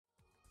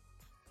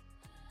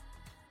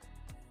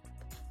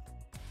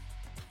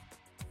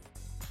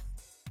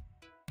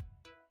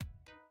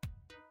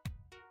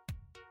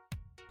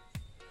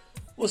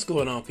What's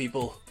going on,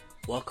 people?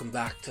 Welcome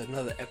back to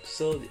another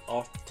episode of the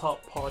Off the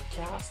Top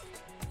podcast.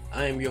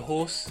 I am your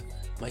host,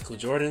 Michael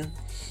Jordan.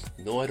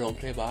 No, I don't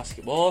play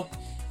basketball.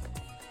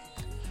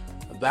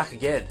 I'm back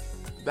again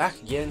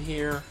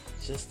here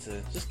just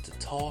to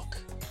talk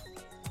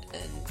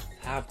and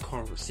have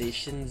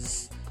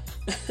conversations.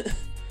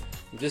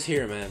 I'm just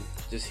here, man.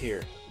 Just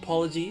here.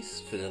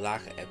 Apologies for the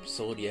lack of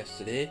episode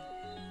yesterday.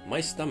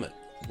 My stomach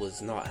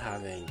was not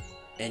having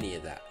any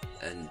of that,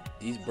 and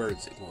these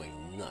birds are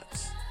going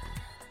nuts.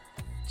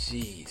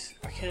 Jeez,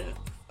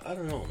 I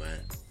don't know,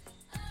 man.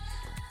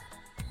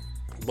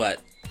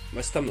 But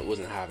my stomach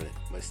wasn't having it.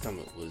 My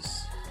stomach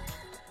was,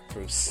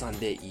 from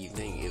Sunday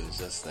evening, it was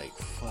just like,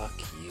 fuck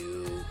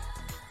you.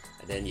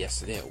 And then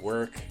yesterday at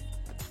work,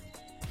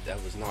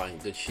 that was not in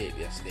good shape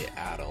yesterday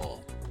at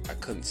all. I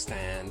couldn't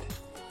stand.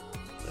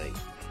 Like,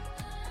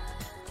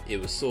 it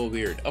was so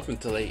weird. Up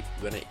until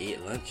when I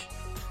ate lunch.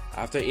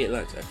 After I ate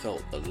lunch, I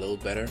felt a little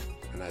better.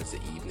 And as the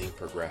evening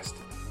progressed,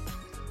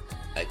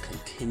 I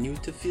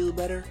continued to feel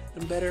better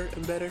and better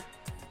and better.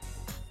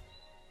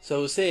 So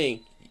I was saying,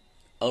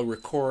 I'll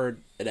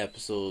record an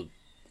episode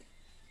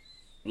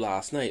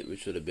last night,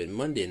 which would have been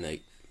Monday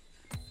night,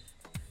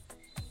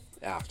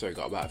 after I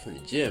got back from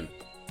the gym.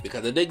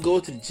 Because I did go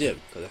to the gym,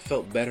 because I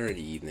felt better in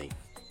the evening.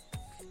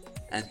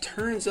 And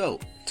turns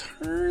out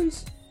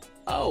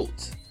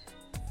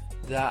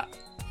that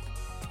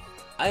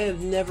I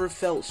have never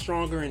felt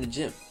stronger in the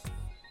gym.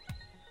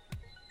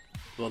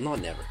 Well,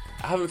 not never.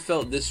 I haven't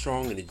felt this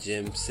strong in the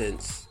gym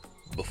since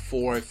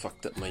before I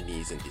fucked up my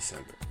knees in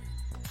December.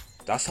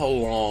 That's how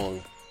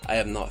long I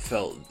have not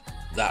felt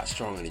that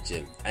strong in the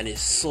gym. And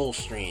it's so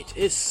strange.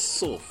 It's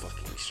so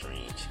fucking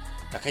strange.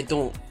 Like, I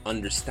don't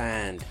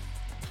understand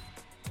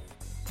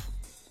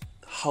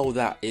how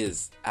that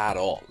is at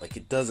all. Like,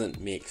 it doesn't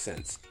make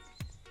sense.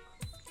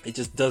 It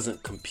just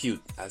doesn't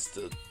compute as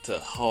to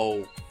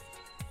how,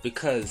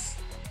 because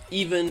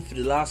even for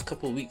the last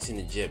couple of weeks in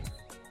the gym,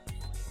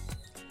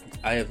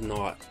 I have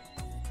not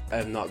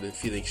been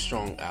feeling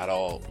strong at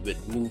all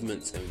with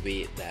movements and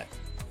weight that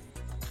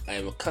I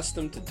am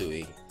accustomed to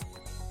doing,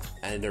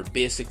 and they're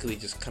basically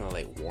just kind of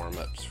like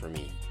warm-ups for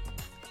me.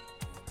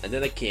 And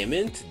then I came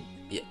into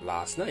it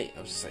last night. I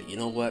was just like, you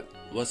know what?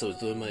 Once I was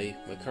doing my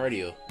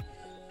cardio,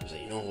 I was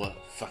like, you know what?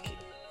 Fuck it.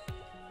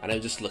 And I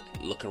was just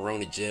looking around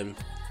the gym,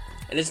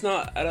 and it's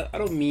not. I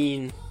don't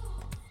mean,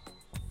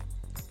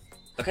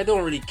 like, I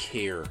don't really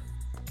care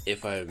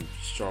if I'm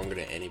stronger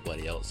than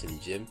anybody else in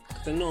the gym,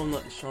 because I know I'm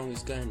not the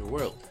strongest guy in the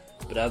world.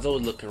 But as I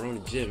was looking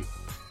around the gym,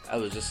 I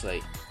was just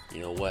like, you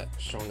know what, I'm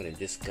stronger than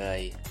this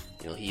guy.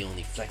 You know, he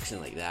only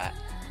flexing like that,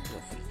 you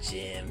know, for the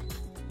gym.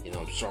 You know,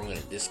 I'm stronger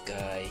than this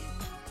guy.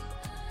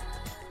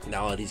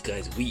 Now all these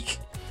guys weak.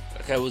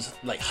 Like, I was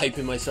like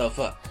hyping myself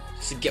up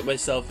just to get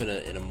myself in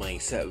a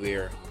mindset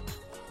where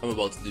I'm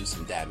about to do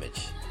some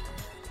damage.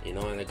 You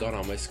know, and I got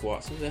on my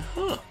squats and I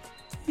was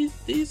like,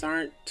 these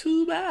aren't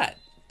too bad.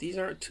 These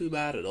aren't too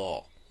bad at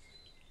all.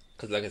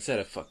 Because like I said,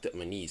 I fucked up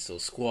my knees. So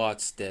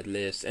squats,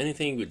 deadlifts,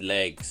 anything with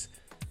legs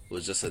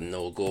was just a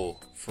no-go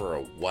for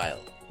a while.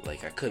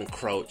 Like, I couldn't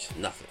crouch,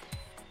 nothing.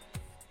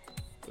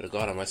 But I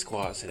got on my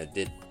squats and I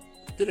did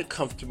a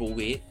comfortable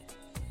weight.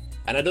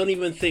 And I don't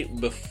even think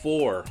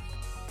before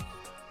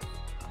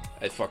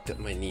I fucked up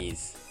my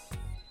knees,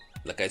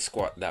 like, I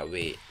squat that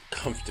weight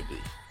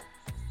comfortably.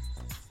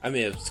 I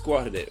may have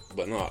squatted it,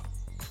 but not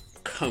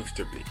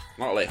comfortably.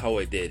 Not like how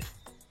I did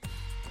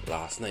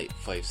last night,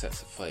 5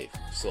 sets of 5.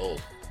 So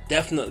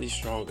definitely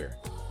stronger.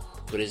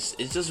 But it's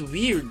just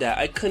weird that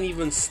I couldn't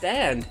even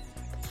stand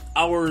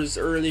hours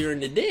earlier in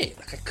the day.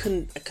 Like, I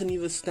couldn't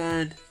even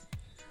stand.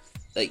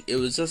 Like, it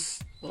was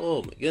just,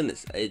 oh my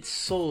goodness, it's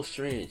so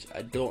strange.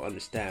 I don't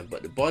understand.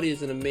 But the body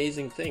is an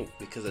amazing thing,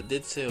 because I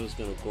did say I was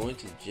gonna go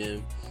into the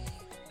gym.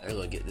 I'm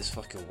gonna get this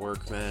fucking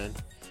work, man.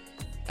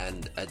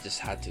 And I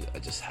had to.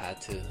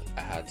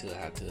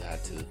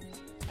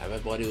 And my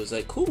body was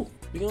like, cool,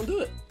 we're gonna do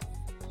it.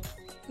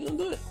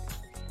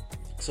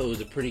 So it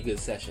was a pretty good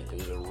session. It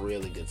was a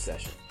really good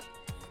session.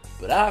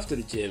 But after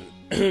the gym,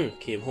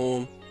 came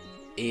home,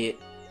 ate,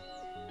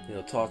 you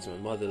know, talked to my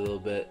mother a little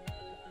bit,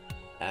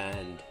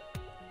 and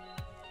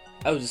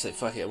I was just like,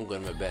 fuck it, I'm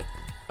going to my bed.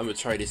 I'm gonna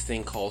try this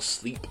thing called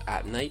sleep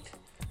at night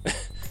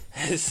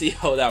and see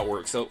how that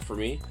works out for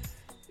me.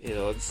 You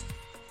know, it's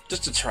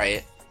just to try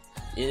it.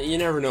 You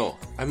never know,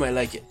 I might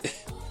like it.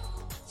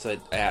 So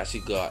I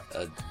actually got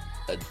a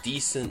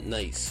decent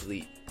night's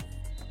sleep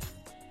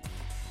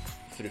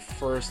for the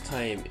first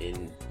time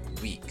in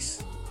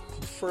weeks.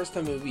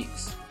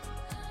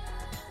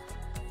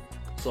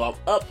 So I'm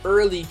up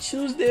early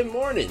Tuesday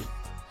morning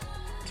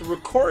to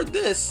record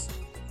this,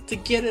 to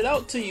get it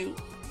out to you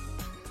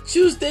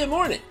Tuesday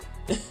morning.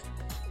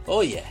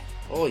 Oh yeah.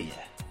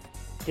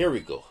 Here we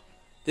go.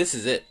 This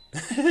is it.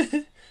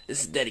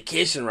 This is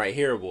dedication right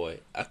here, boy.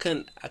 I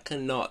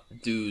cannot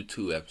do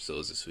 2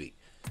 episodes this week,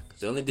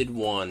 because I only did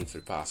 1 for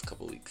the past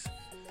couple weeks.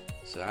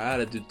 So I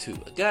gotta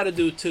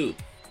do two.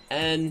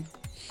 And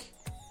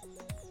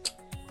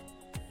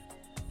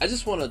I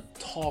just want to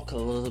talk a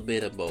little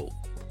bit about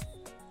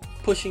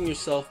pushing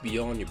yourself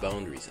beyond your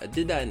boundaries. I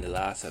did that in the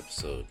last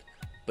episode,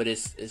 but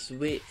it's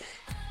way.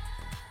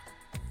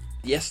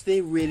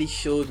 Yesterday really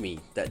showed me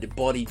that the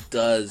body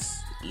does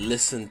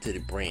listen to the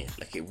brain.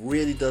 Like, it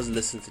really does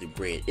listen to the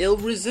brain. It'll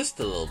resist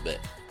a little bit,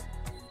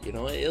 you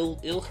know.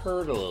 It'll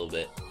hurt a little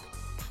bit.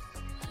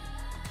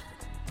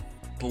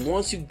 But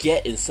once you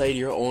get inside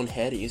your own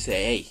head and you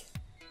say, hey,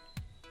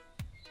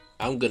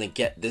 I'm gonna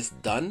get this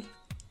done,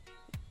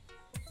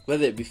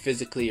 whether it be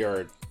physically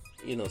or,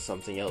 you know,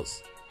 something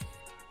else,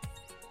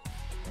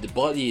 the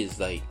body is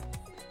like,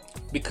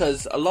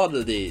 because a lot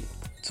of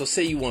so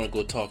say you want to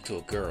go talk to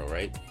a girl,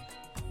 right?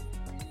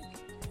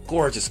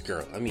 Gorgeous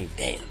girl, I mean,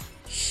 damn,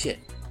 shit,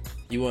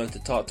 you wanted to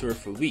talk to her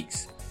for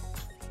weeks,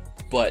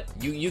 but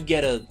you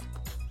get a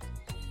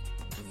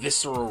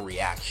visceral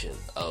reaction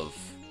of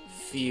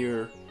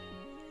fear,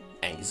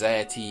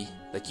 anxiety,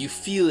 like you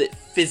feel it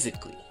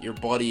physically. Your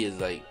body is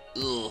like,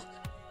 ugh,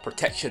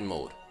 protection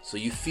mode. So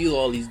you feel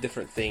all these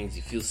different things.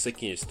 You feel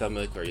sick in your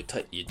stomach, or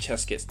your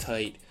chest gets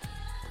tight,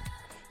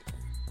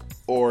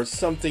 or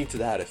something to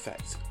that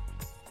effect,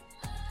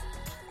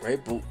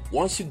 right? But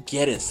once you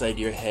get inside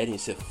your head and you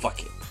say,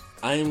 fuck it,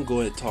 I am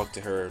going to talk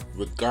to her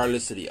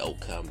regardless of the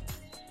outcome,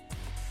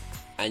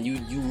 and you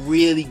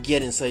really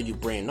get inside your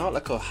brain, not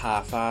like a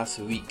half-ass,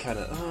 weak kind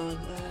of,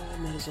 I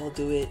might as well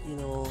do it, you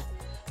know,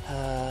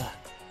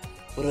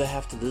 what do I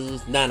have to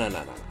lose? Nah.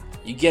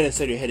 You get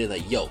inside your head and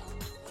like, yo,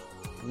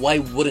 why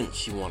wouldn't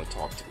she want to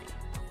talk to me?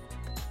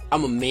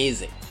 I'm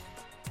amazing.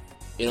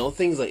 You know,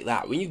 things like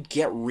that. When you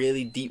get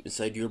really deep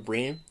inside your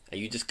brain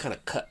and you just kind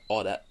of cut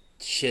all that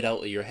shit out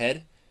of your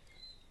head,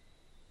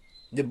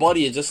 the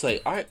body is just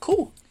like, alright,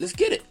 cool, let's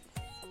get it.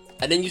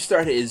 And then you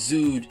start to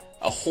exude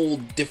a whole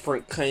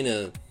different kind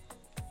of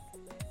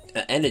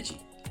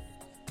energy.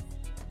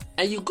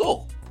 And you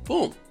go,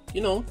 boom.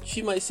 You know,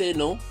 she might say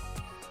no.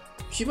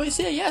 She might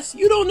say yes.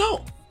 You don't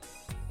know.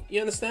 You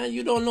understand?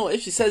 You don't know.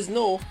 If she says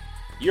no,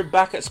 you're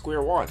back at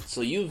square one.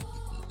 So you've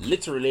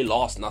literally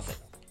lost nothing.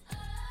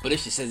 But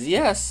if she says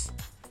yes,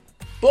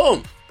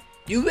 boom,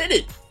 you win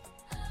it.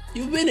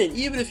 You win it,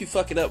 even if you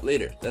fuck it up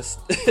later. That's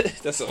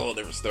that's a whole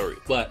different story.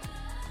 But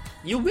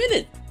you win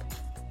it.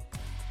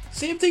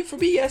 Same thing for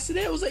me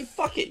yesterday. I was like,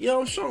 fuck it, you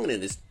know, I'm stronger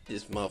than this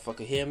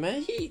motherfucker here,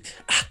 man.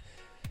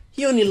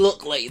 He only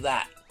look like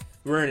that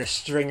wearing a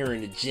stringer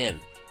in the gym.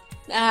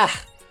 Nah.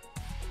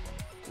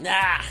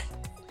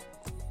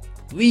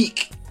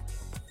 Weak.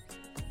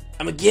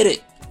 I'ma get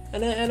it.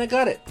 And I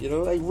got it. You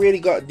know, I really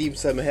got deep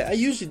inside my head. I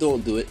usually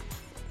don't do it,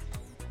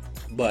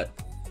 but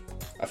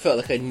I felt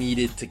like I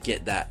needed to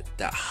get that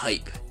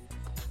hype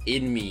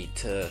in me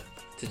to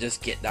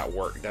just get that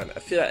work done. I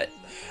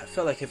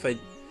felt like if I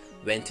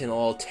went in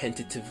all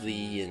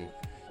tentatively and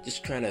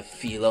just trying to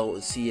feel out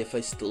and see if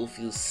I still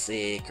feel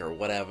sick or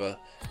whatever,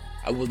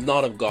 I would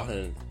not have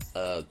gotten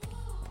a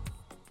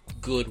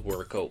good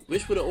workout,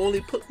 which would have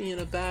only put me in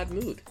a bad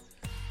mood,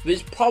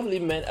 which probably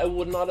meant I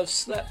would not have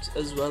slept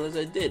as well as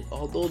I did.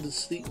 Although the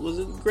sleep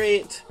wasn't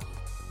great,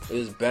 it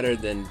was better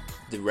than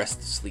the rest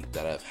of the sleep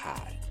that I've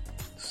had.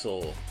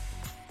 So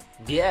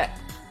yeah,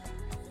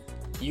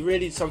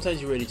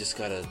 sometimes you really just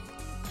gotta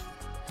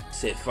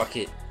say fuck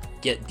it,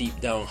 get deep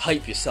down,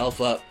 hype yourself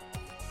up,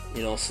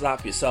 you know,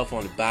 slap yourself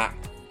on the back,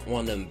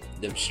 one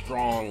of them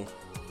strong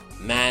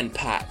man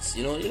pats,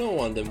 you know,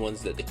 one of them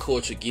ones that the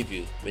coach will give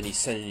you when he's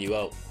sending you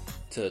out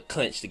to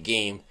clinch the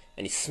game,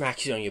 and he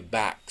smacks you on your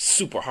back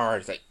super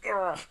hard. It's like,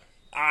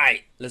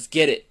 alright, let's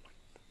get it.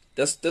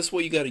 That's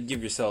what you gotta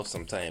give yourself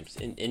sometimes.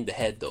 In the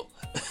head though.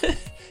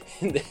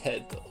 In the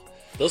head though.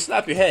 Don't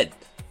slap your head,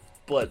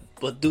 but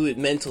do it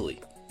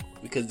mentally,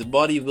 because the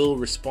body will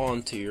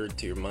respond to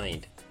your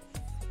mind.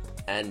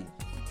 And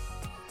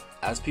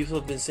as people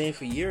have been saying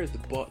for years,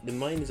 the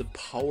mind is a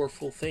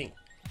powerful thing.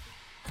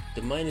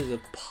 The mind is a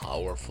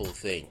powerful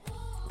thing.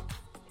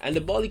 And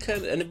the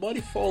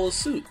body follows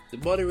suit. The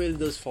body really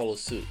does follow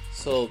suit.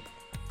 So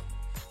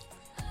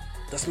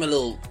that's my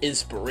little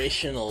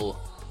inspirational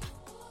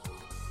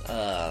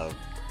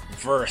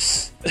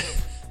verse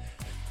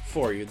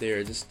for you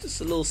there.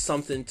 Just a little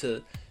something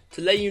to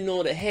let you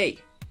know that, hey,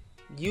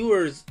 you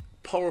are as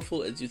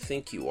powerful as you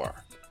think you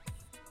are.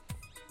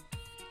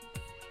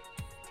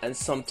 And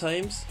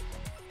sometimes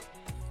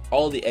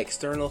all the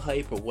external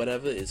hype or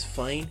whatever is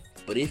fine,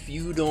 but if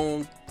you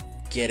don't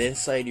get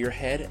inside your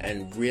head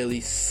and really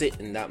sit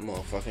in that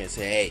motherfucker and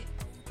say, hey,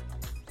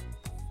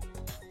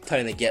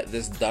 time to get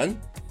this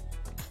done,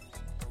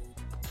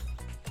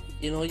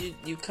 you know,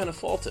 you kind of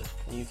falter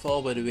and you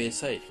fall by the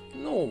wayside.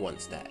 No one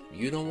wants that.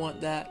 You don't want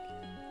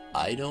that.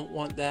 I don't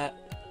want that.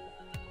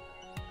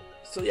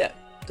 So yeah,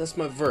 that's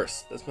my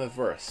verse.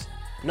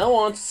 Now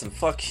on to some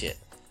fuck shit,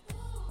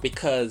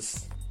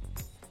 because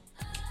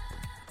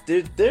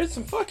there's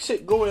some fuck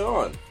shit going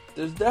on.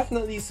 There's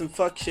definitely some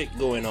fuck shit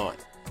going on.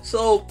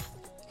 So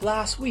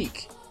last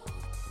week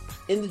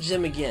in the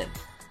gym again,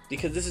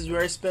 because this is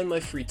where I spend my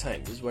free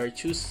time. This is where I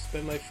choose to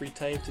spend my free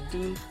time to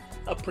do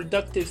a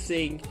productive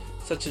thing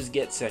such as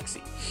get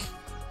sexy.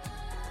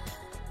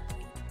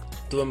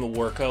 doing my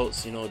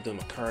workouts, you know, doing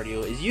my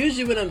cardio, is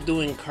usually when I'm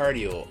doing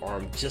cardio or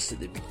I'm just at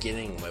the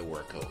beginning of my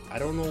workout. I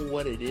don't know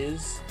what it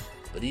is,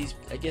 but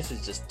I guess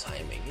it's just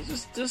timing.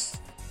 It's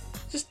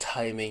just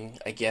timing,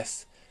 I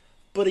guess.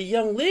 But a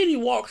young lady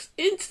walks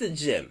into the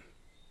gym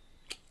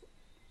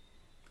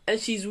and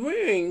she's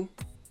wearing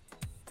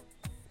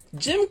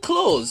gym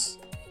clothes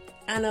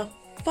and a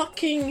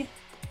fucking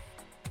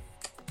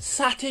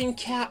satin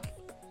cap,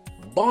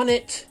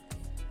 bonnet,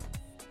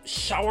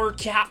 shower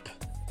cap,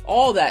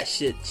 all that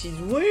shit. She's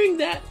wearing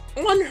that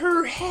on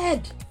her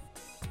head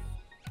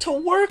to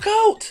work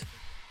out.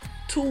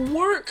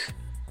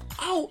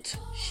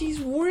 She's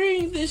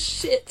wearing this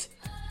shit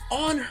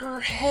on her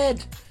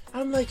head.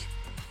 I'm like,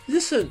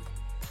 listen,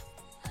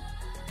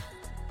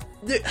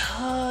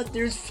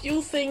 there's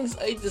few things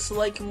I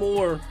dislike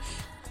more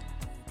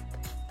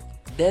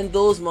than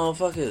those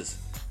motherfuckers.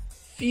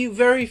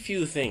 Very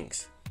few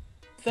things.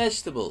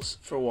 Vegetables,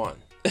 for one.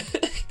 I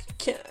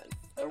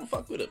don't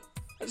fuck with them.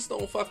 I just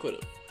don't fuck with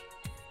them.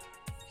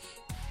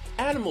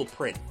 Animal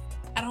print,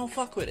 I don't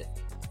fuck with it.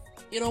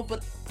 You know,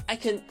 but I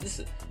can,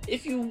 listen,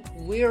 if you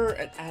wear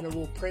an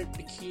animal print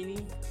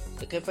bikini,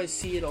 like if I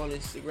see it on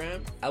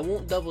Instagram, I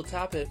won't double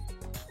tap it.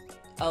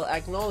 I'll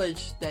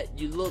acknowledge that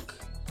you look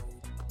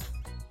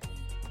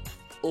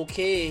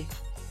okay,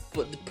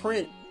 but the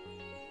print,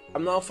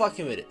 I'm not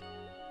fucking with it.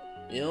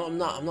 You know, I'm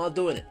not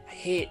doing it.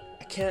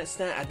 I can't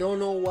stand, I don't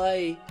know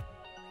why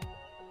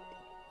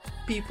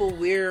people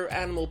wear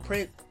animal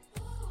print,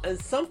 and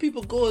some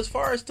people go as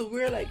far as to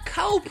wear like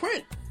cow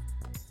print.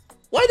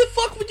 Why the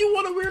fuck would you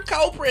want to wear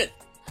cow print?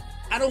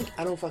 I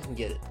don't fucking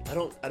get it. I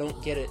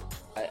don't get it.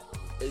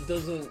 It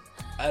doesn't,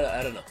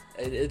 I don't know.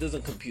 It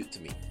doesn't compute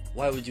to me.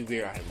 Why would you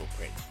wear animal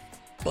print?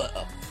 But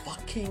a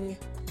fucking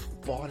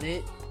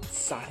bonnet,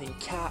 satin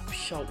cap,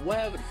 short,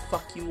 whatever the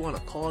fuck you want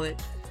to call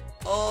it.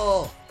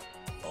 Oh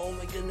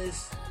my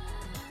goodness.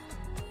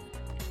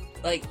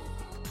 Like,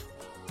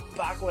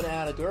 back when I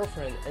had a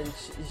girlfriend and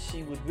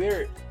she would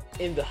wear it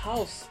in the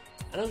house,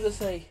 and I'm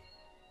just like,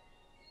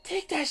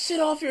 take that shit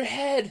off your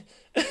head.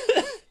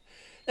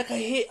 Like,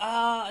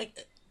 I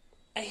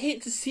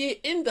hate to see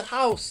it in the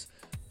house,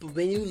 but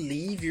when you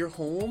leave your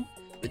home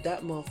with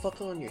that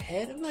motherfucker on your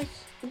head, I'm like,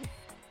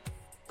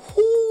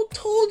 who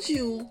told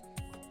you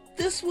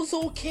this was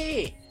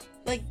okay?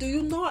 Like, do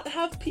you not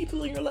have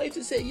people in your life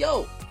to say,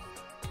 yo,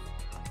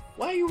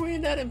 why are you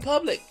wearing that in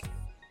public?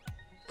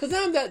 Cause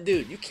I'm that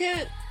dude. You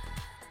can't,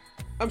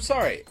 I'm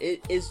sorry,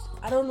 it is,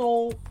 I don't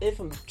know if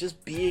I'm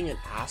just being an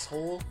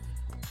asshole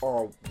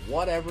or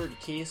whatever the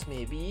case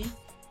may be,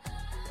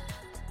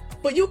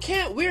 but you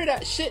can't wear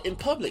that shit in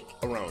public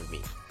around me.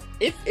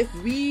 If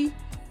we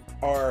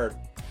are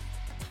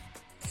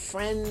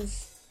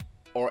friends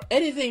or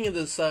anything of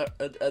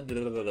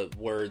the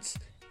words,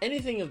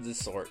 anything of the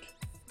sort,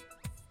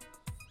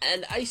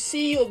 and I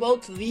see you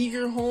about to leave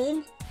your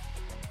home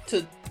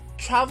to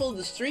travel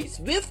the streets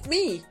with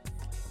me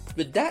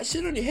with that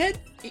shit on your head,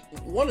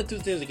 one of two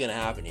things are gonna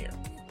happen here.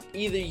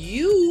 Either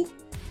you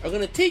are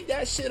gonna take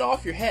that shit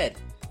off your head,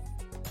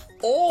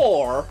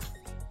 or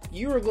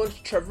you are going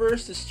to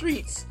traverse the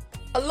streets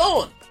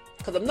alone.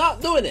 Because I'm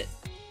not doing it.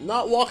 I'm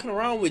not walking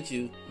around with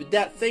you with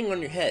that thing on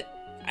your head.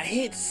 I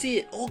hate to see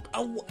it.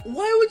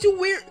 Why would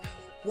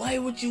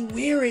you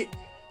wear it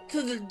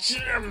to the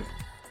gym?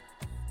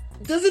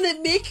 Doesn't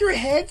it make your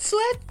head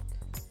sweat?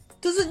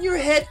 Doesn't your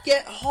head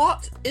get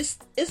hot? It's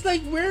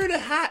like wearing a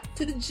hat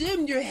to the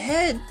gym. Your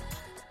head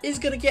is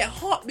gonna get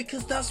hot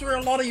because that's where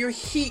a lot of your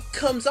heat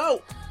comes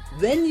out.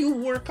 When you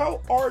work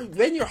out or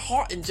when you're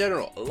hot in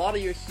general, a lot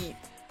of your heat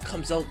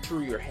comes out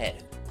through your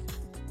head.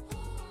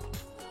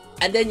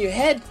 And then your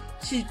head,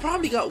 she's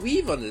probably got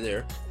weave under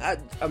there.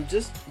 I'm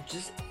just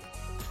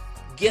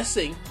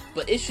guessing,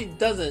 but if she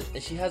doesn't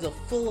and she has a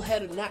full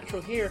head of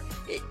natural hair,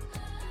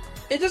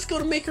 it's just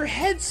gonna make her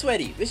head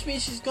sweaty, which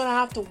means she's gonna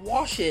have to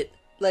wash it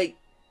like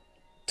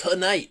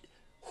tonight.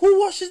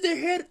 Who washes their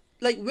hair?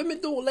 Like,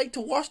 women don't like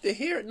to wash their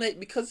hair at night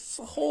because it's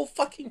a whole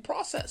fucking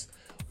process.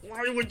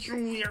 Why would you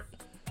wear?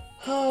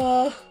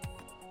 Oh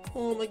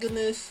my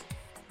goodness.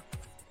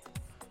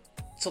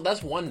 So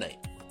that's one night.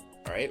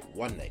 Alright,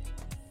 one night.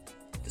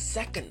 The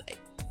second night,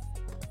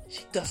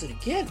 she does it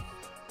again.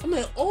 I'm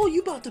like, oh,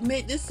 you about to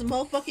make this a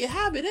motherfucking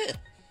habit, eh?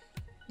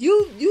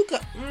 You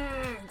got,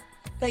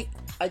 like,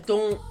 I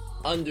don't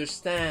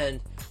understand.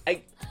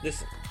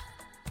 Listen,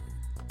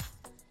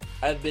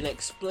 I've been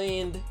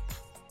explained,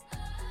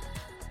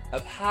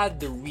 I've had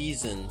the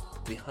reason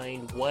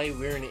behind why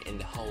wearing it in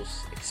the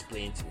house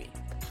explained to me.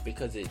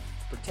 Because it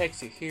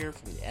protects your hair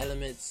from the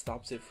elements,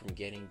 stops it from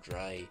getting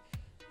dry,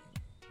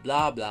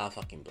 blah blah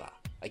fucking blah.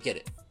 I get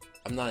it.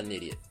 I'm not an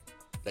idiot.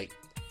 Like,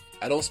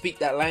 I don't speak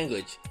that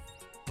language,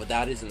 but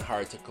that isn't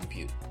hard to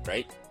compute,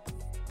 right?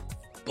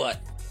 But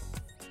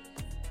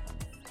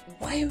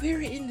why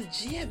wear it in the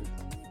gym?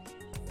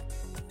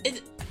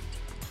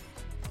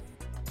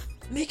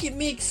 Make it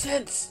make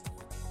sense.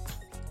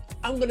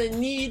 I'm gonna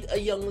need a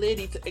young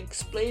lady to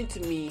explain to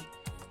me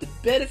the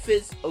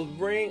benefits of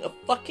wearing a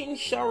fucking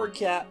shower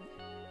cap,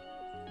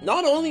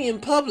 not only in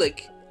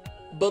public,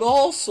 but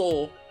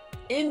also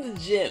in the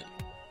gym.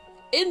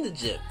 In the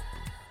gym.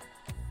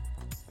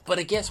 But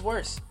it gets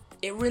worse.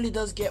 It really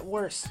does get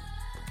worse.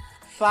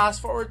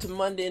 Fast forward to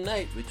Monday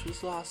night, which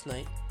was last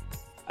night.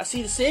 I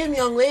see the same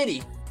young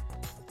lady.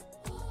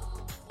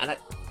 And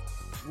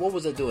what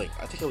was I doing?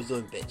 I think I was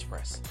doing bench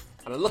press.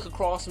 And I look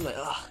across and I'm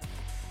like, ugh.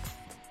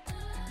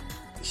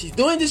 She's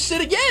doing this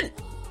shit again.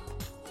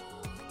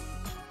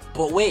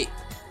 But wait,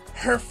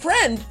 her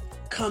friend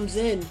comes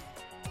in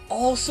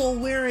also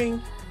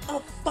wearing a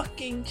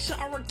fucking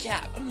shower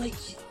cap. I'm like,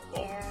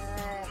 oh,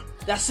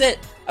 that's it.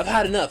 I've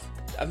had enough.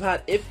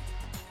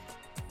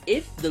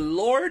 If the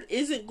Lord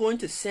isn't going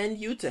to send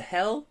you to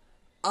hell,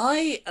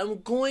 I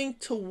am going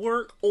to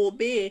work,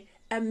 obey,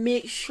 and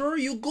make sure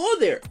you go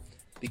there.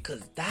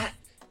 Because that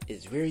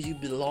is where you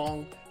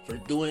belong for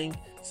doing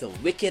some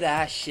wicked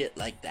ass shit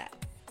like that.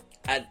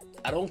 I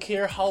don't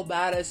care how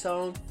bad I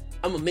sound.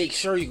 I'm gonna make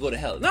sure you go to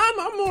hell. No,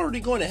 I'm already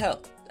going to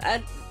hell.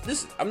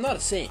 I'm not a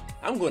saint.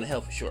 I'm going to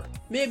hell for sure.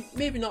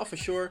 Maybe not for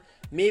sure.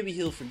 Maybe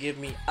he'll forgive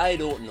me. I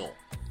don't know.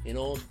 You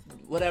know,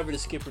 whatever the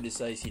skipper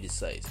decides, he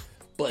decides.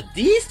 But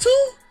these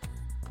two,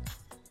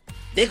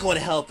 they're going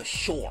to hell for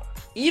sure.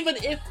 Even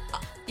if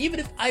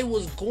I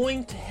was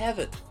going to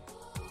heaven,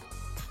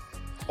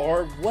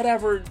 or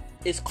whatever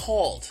it's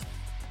called,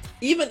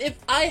 even if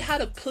I had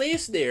a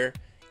place there,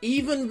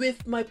 even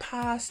with my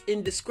past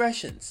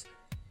indiscretions,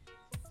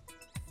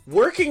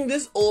 working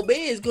this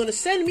obey is going to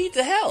send me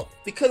to hell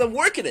because I'm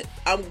working it.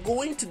 I'm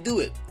going to do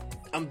it.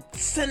 I'm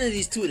sending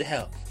these two to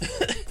hell.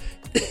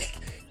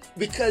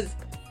 Because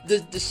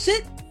the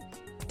shit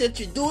that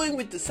you're doing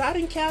with the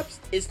satin caps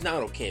is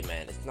not okay,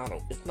 man. It's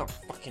not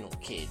fucking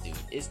okay, dude.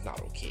 It's not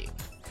okay.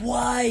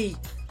 Why?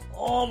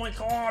 Oh my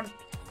god.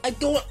 I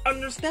don't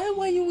understand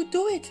why you would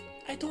do it.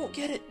 I don't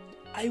get it.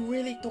 I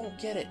really don't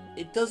get it.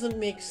 It doesn't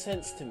make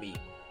sense to me.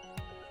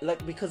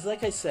 Because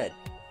like I said,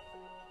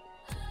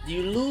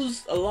 you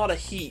lose a lot of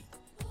heat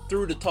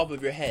through the top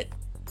of your head.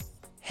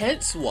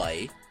 Hence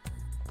why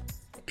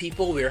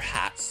people wear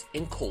hats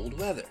in cold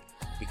weather,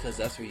 because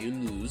that's where you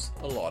lose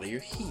a lot of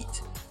your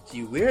heat. So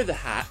you wear the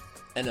hat,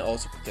 and it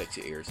also protects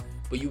your ears,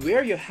 but you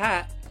wear your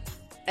hat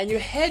and your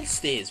head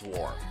stays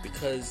warm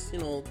because, you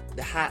know,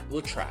 the hat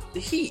will trap the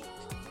heat.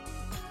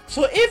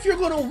 So if you're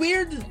gonna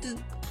wear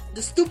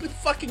the stupid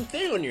fucking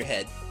thing on your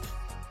head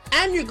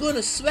and you're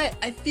gonna sweat,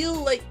 I feel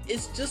like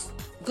it's just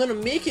gonna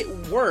make it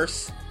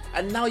worse.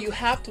 And now you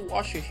have to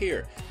wash your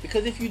hair,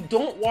 because if you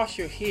don't wash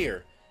your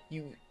hair,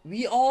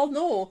 we all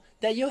know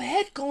that your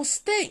head gonna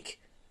stink.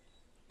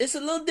 It's a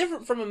little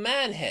different from a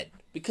man head,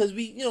 because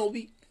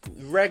we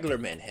regular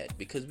man head,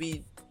 because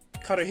we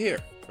cut our hair,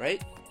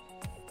 right?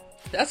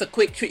 That's a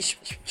quick treat.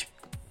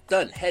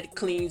 Done. Head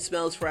clean,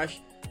 smells fresh,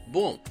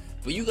 boom.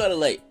 But you gotta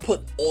like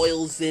put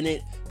oils in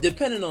it,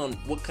 depending on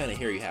what kind of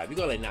hair you have. You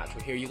got like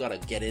natural hair, you gotta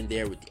get in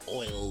there with the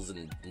oils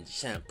and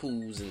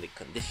shampoos and the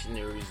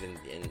conditioners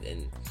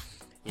and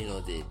you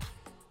know,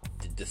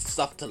 the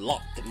stuff to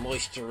lock the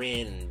moisture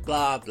in, and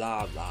blah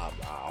blah blah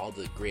blah, all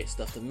the great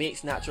stuff that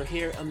makes natural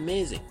hair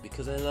amazing,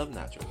 because I love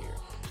natural hair.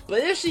 But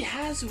if she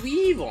has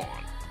weave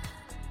on,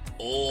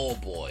 oh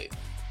boy,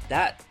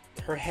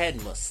 her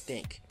head must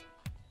stink.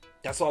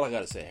 That's all I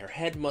gotta say. Her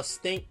head must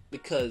stink,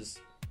 because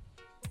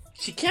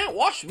she can't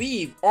wash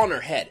weave on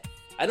her head.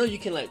 I know you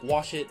can like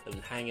wash it and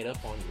hang it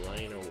up on the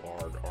line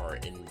or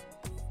in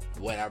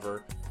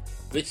whatever,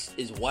 which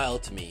is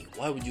wild to me.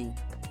 Why would you?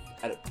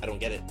 I don't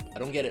get it. I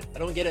don't get it.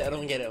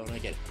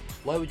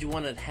 Why would you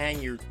want to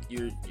hang your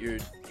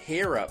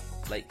hair up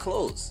like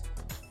clothes?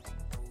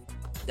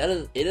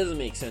 It doesn't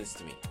make sense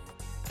to me.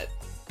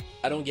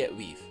 I don't get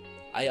weave.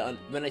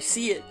 When I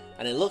see it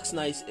and it looks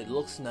nice, it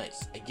looks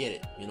nice. I get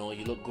it. You know,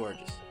 you look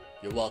gorgeous.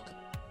 You're welcome.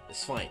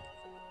 It's fine.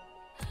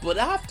 But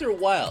after a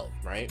while,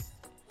 right?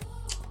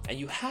 And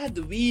you had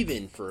the weave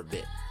in for a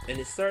bit, and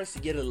it starts to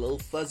get a little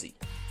fuzzy.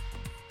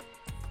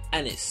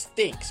 And it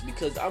stinks,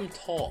 because I'm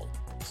tall.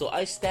 So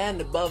I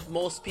stand above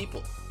most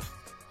people.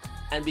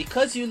 And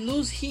because you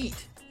lose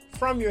heat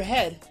from your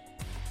head,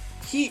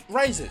 heat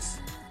rises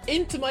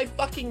into my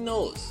fucking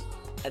nose.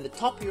 And the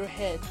top of your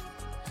head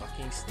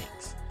fucking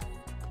stinks.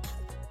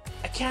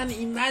 I can't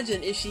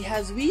imagine if she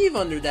has weave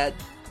under that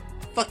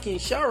fucking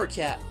shower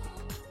cap,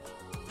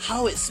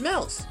 how it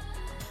smells.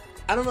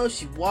 I don't know if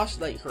she washed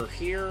like her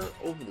hair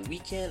over the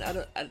weekend.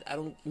 I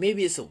don't,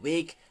 maybe it's a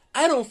wig.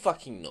 I don't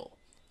fucking know.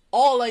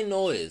 All I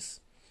know is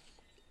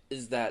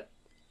that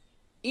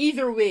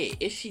either way,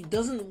 if she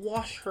doesn't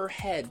wash her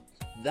head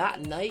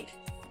that night,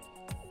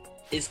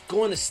 it's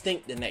going to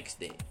stink the next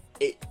day.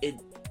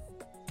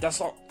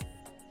 That's all.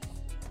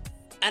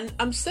 And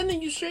I'm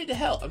sending you straight to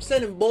hell. I'm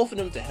sending both of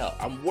them to hell.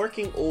 I'm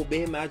working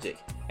obey magic.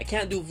 I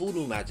can't do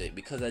voodoo magic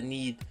because I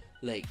need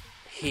like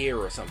hair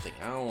or something.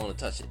 I don't want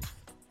to touch it.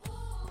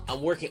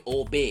 I'm working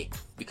obey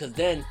because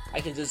then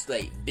I can just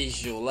like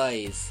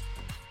visualize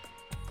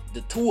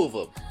the two of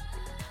them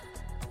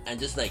and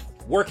just like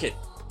work it.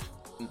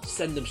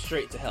 Send them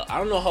straight to hell. I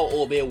don't know how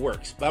obey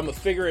works, but I'm gonna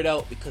figure it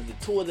out, because the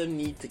two of them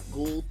need to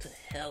go to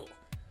hell.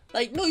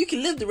 Like, no, you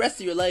can live the rest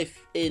of your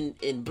life in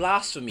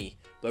blasphemy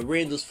by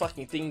wearing those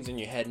fucking things in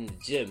your head in the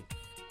gym,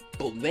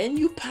 But when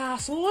you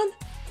pass on,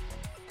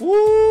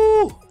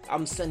 woo!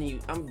 I'm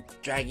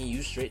dragging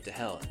you straight to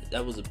hell.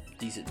 That was a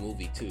decent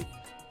movie too.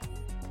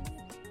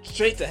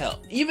 Straight to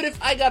hell. Even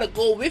if I gotta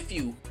go with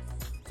you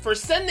for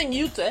sending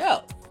you to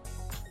hell,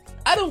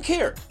 I don't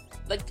care.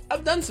 Like,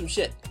 I've done some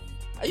shit.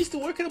 I used to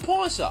work in a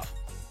pawn shop.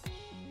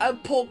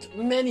 I've poked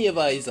many of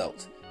eyes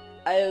out.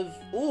 I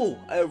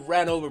have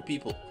ran over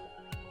people.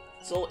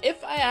 So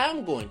if I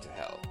am going to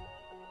hell,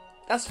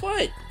 that's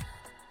fine.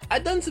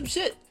 I've done some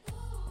shit.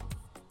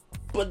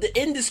 But the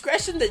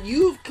indiscretion that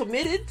you've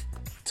committed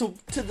to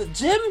the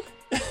gym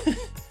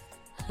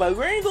by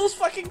wearing those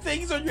fucking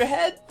things on your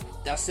head,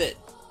 that's it.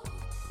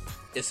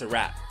 It's a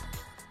wrap.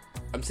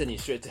 I'm sending you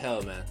straight to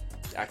hell, man.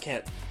 I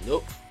can't.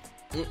 Nope.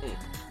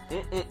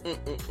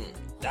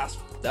 That's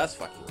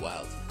fucking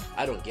wild.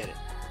 I don't get it.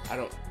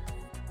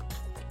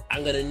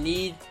 I'm gonna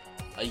need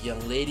a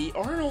young lady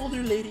or an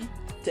older lady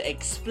to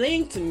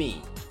explain to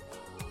me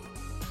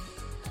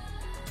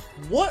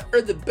what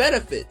are the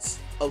benefits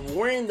of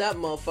wearing that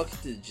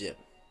motherfucker to the gym,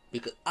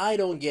 because I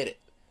don't get it.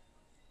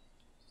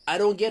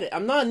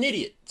 I'm not an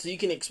idiot, so you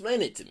can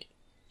explain it to me.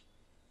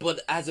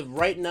 But as of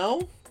right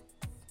now,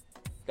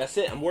 that's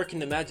it. I'm working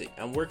the magic.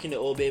 I'm working the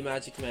Obey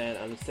magic, man.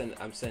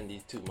 I'm sending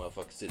these two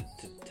motherfuckers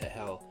to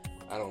hell.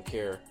 I don't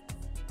care.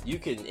 You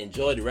can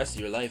enjoy the rest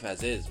of your life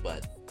as is,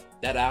 but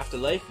that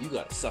afterlife, you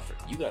gotta suffer.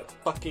 You gotta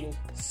fucking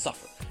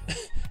suffer.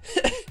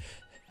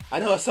 I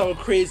know I sound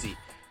crazy,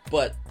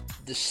 but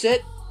the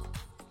shit,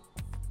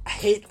 I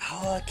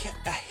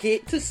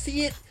hate to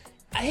see it.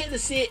 I hate to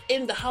see it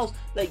in the house.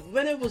 Like,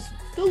 when I was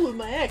still with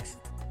my ex,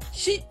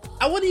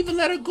 I wouldn't even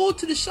let her go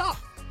to the shop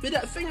with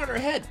that thing on her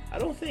head. I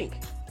don't think.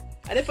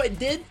 And if I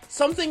did,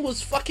 something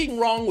was fucking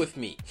wrong with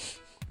me.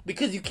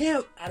 Because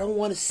I don't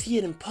want to see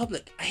it in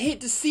public. I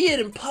hate to see it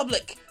in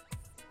public.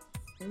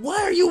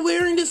 Why are you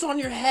wearing this on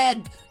your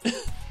head?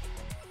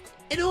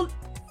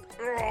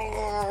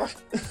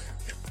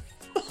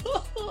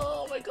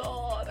 Oh my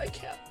god, I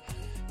can't.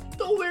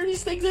 Don't wear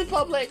these things in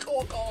public.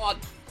 Oh god.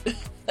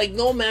 Like,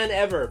 no man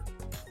ever.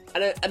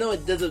 And I know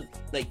it doesn't,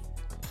 like,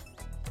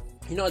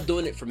 you're not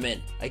doing it for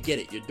men. I get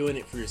it. You're doing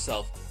it for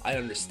yourself. I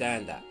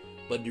understand that.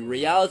 But the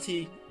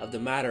reality of the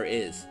matter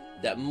is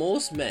that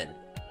most men,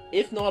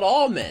 if not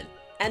all men,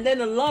 and then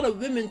a lot of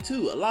women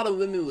too, a lot of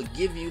women would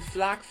give you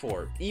flack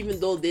for it, even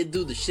though they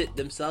do the shit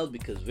themselves,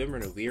 because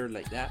women are weird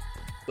like that.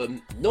 But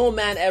no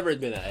man ever has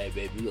been like, hey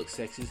babe, you look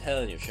sexy as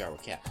hell in your shower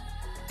cap.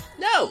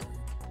 No!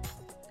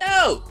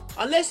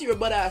 Unless you're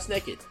butt ass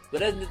naked.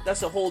 But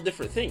that's a whole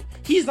different thing.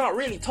 He's not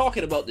really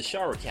talking about the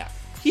shower cap.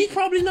 He's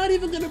probably not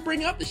even going to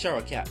bring up the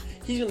shower cap.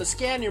 He's going to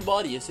scan your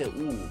body and say,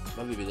 ooh,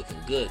 my baby looking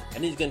good.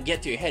 And he's going to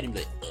get to your head and be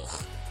like,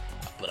 ugh,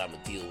 but I'm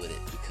going to deal with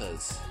it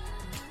because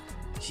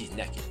she's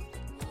naked.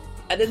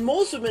 And then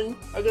most women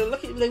are going to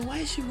look at you like, why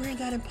is she wearing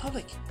that in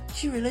public?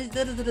 She really,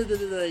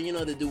 you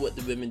know, they do what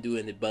the women do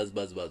and they buzz.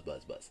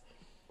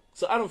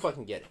 So I don't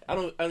fucking get it. I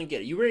don't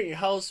get it. You wear it in your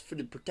house for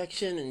the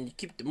protection and you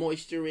keep the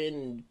moisture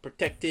in,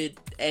 protected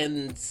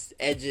ends,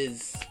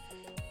 edges,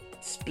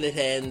 split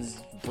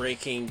ends,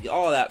 breaking,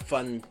 all that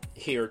fun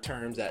hair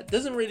terms that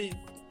doesn't really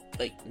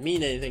like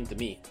mean anything to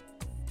me.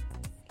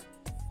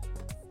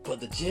 But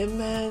the gym,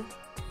 man,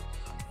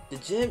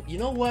 you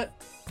know what?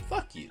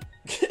 Fuck you.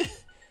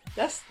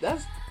 that's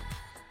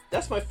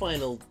my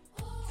final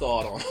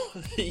thought on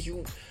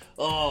you.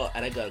 Oh,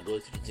 and I gotta go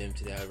to the gym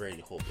today. I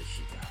really hope that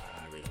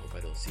I really hope I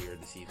don't see her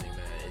this evening,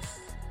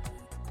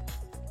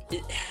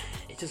 man.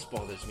 It just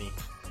bothers me.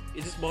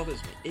 It just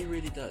bothers me. It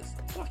really does.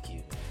 Fuck you,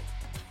 man.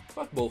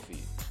 Fuck both of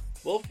you.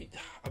 Both of you.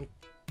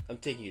 I'm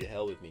taking you to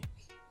hell with me.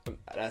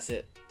 That's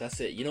it.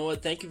 You know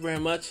what? Thank you very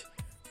much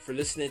for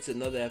listening to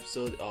another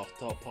episode of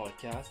Top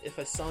Podcast. If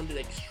I sounded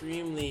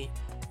extremely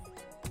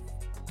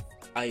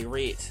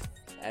irate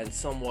and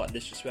somewhat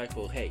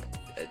disrespectful, hey,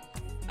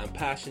 I'm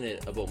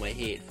passionate about my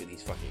hate for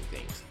these fucking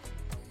things.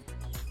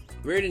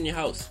 Wear it in your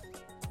house,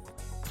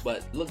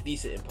 but look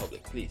decent in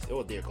public, please.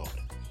 Oh dear God.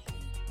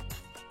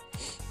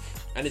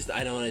 And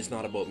I know it's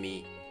not about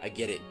me. I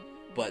get it,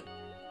 but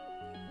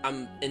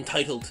I'm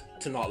entitled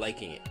to not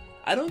liking it.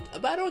 I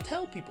don't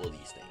tell people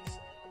these things.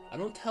 I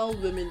don't tell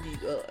women these,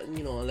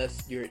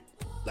 unless you're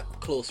like a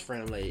close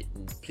friend, like,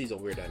 please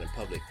don't wear that in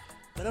public.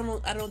 But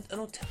I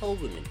don't tell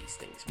women these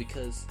things,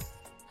 because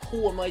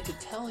who am I to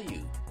tell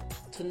you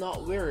to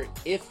not wear it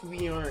if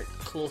we aren't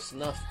close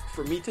enough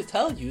for me to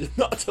tell you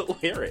not to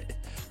wear it,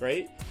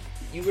 right?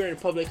 You wear it in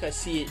public, I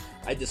see it,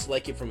 I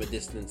dislike it from a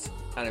distance,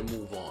 and I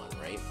move on,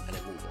 right? And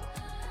I move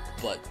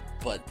on.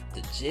 But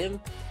the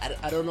gym,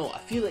 I don't know. I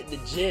feel like the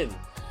gym,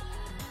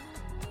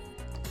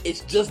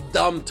 it's just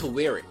dumb to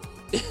wear it.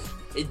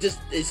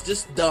 It's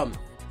just dumb.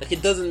 Like,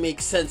 it doesn't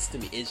make sense to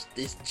me.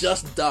 It's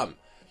just dumb.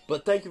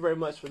 But thank you very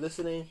much for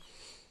listening.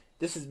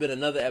 This has been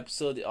another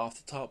episode of the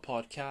Off the Top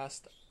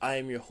Podcast. I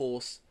am your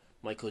host,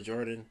 Michael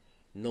Jordan.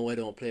 No, I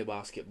don't play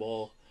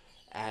basketball.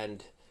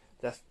 And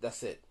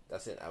that's it.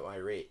 I'm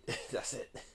irate. That's it.